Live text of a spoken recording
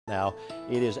now.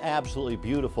 It is absolutely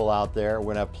beautiful out there. We're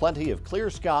going to have plenty of clear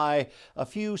sky, a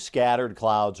few scattered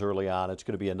clouds early on. It's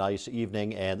going to be a nice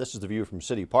evening, and this is the view from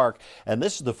City Park. And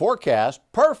this is the forecast,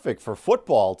 perfect for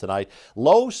football tonight.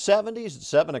 Low 70s at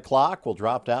 7 o'clock. We'll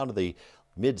drop down to the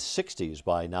mid 60s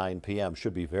by 9 p.m.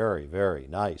 Should be very, very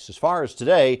nice. As far as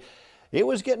today, it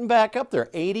was getting back up there.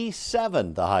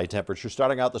 87, the high temperature,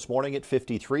 starting out this morning at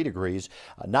 53 degrees.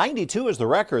 92 is the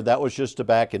record. That was just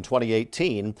back in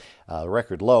 2018. The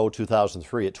record low,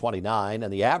 2003 at 29.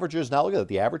 And the averages, now look at that,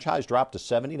 the average highs dropped to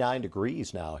 79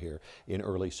 degrees now here in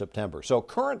early September. So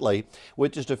currently,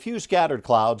 with just a few scattered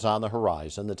clouds on the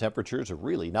horizon, the temperatures are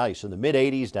really nice. In the mid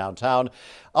 80s downtown,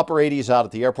 upper 80s out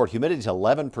at the airport. Humidity is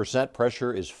 11%.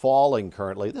 Pressure is falling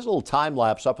currently. This little time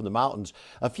lapse up in the mountains.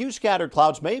 A few scattered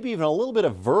clouds, maybe even a little bit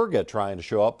of virga trying to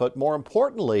show up, but more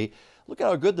importantly, look at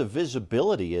how good the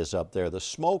visibility is up there. The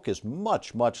smoke is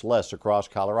much, much less across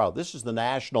Colorado. This is the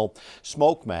national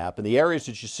smoke map, and the areas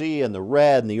that you see in the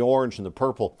red and the orange and the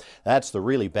purple, that's the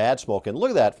really bad smoke. And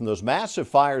look at that, from those massive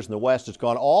fires in the west, it's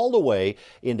gone all the way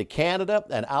into Canada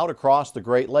and out across the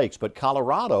Great Lakes. But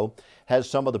Colorado has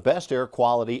some of the best air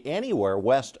quality anywhere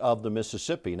west of the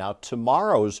Mississippi. Now,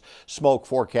 tomorrow's smoke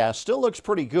forecast still looks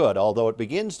pretty good, although it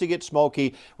begins to get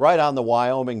smoky right on the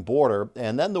Wyoming border,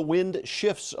 and then the wind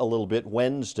shifts a little bit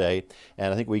Wednesday,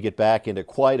 and I think we get back into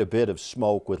quite a bit of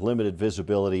smoke with limited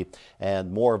visibility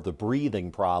and more of the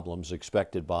breathing problems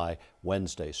expected by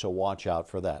Wednesday, so watch out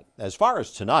for that. As far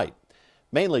as tonight,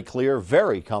 mainly clear,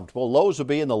 very comfortable. Lows will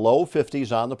be in the low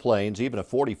 50s on the plains, even a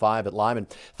 45 at Lyman,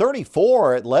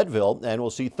 34 at Leadville, and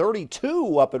we'll see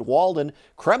 32 up at Walden,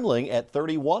 Kremling at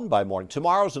 31 by morning.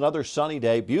 Tomorrow's another sunny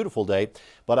day, beautiful day,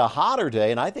 but a hotter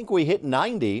day, and I think we hit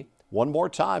 90 one more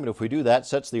time, and if we do that,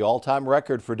 sets the all-time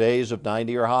record for days of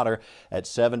 90 or hotter at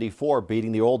 74,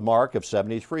 beating the old mark of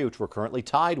 73, which we're currently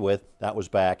tied with. That was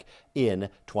back in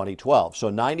 2012. So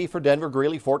 90 for Denver,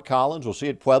 Greeley, Fort Collins. We'll see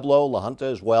it Pueblo, La Junta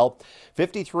as well.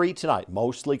 53 tonight,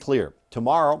 mostly clear.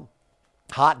 Tomorrow,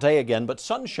 hot day again, but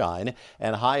sunshine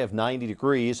and a high of 90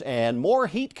 degrees and more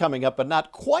heat coming up, but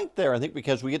not quite there, I think,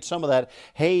 because we get some of that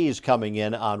haze coming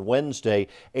in on Wednesday.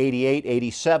 88,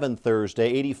 87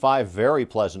 Thursday, 85, very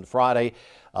pleasant Friday.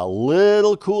 A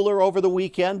little cooler over the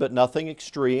weekend, but nothing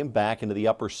extreme. Back into the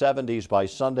upper 70s by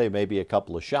Sunday, maybe a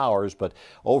couple of showers, but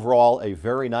overall a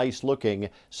very nice looking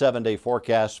 7-day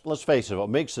forecast. Let's face it, what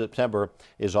makes September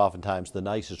is oftentimes the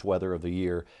nicest weather of the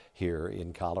year here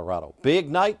in Colorado. Big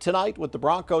night tonight with the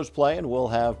Broncos playing. We'll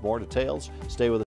have more details. Stay with us.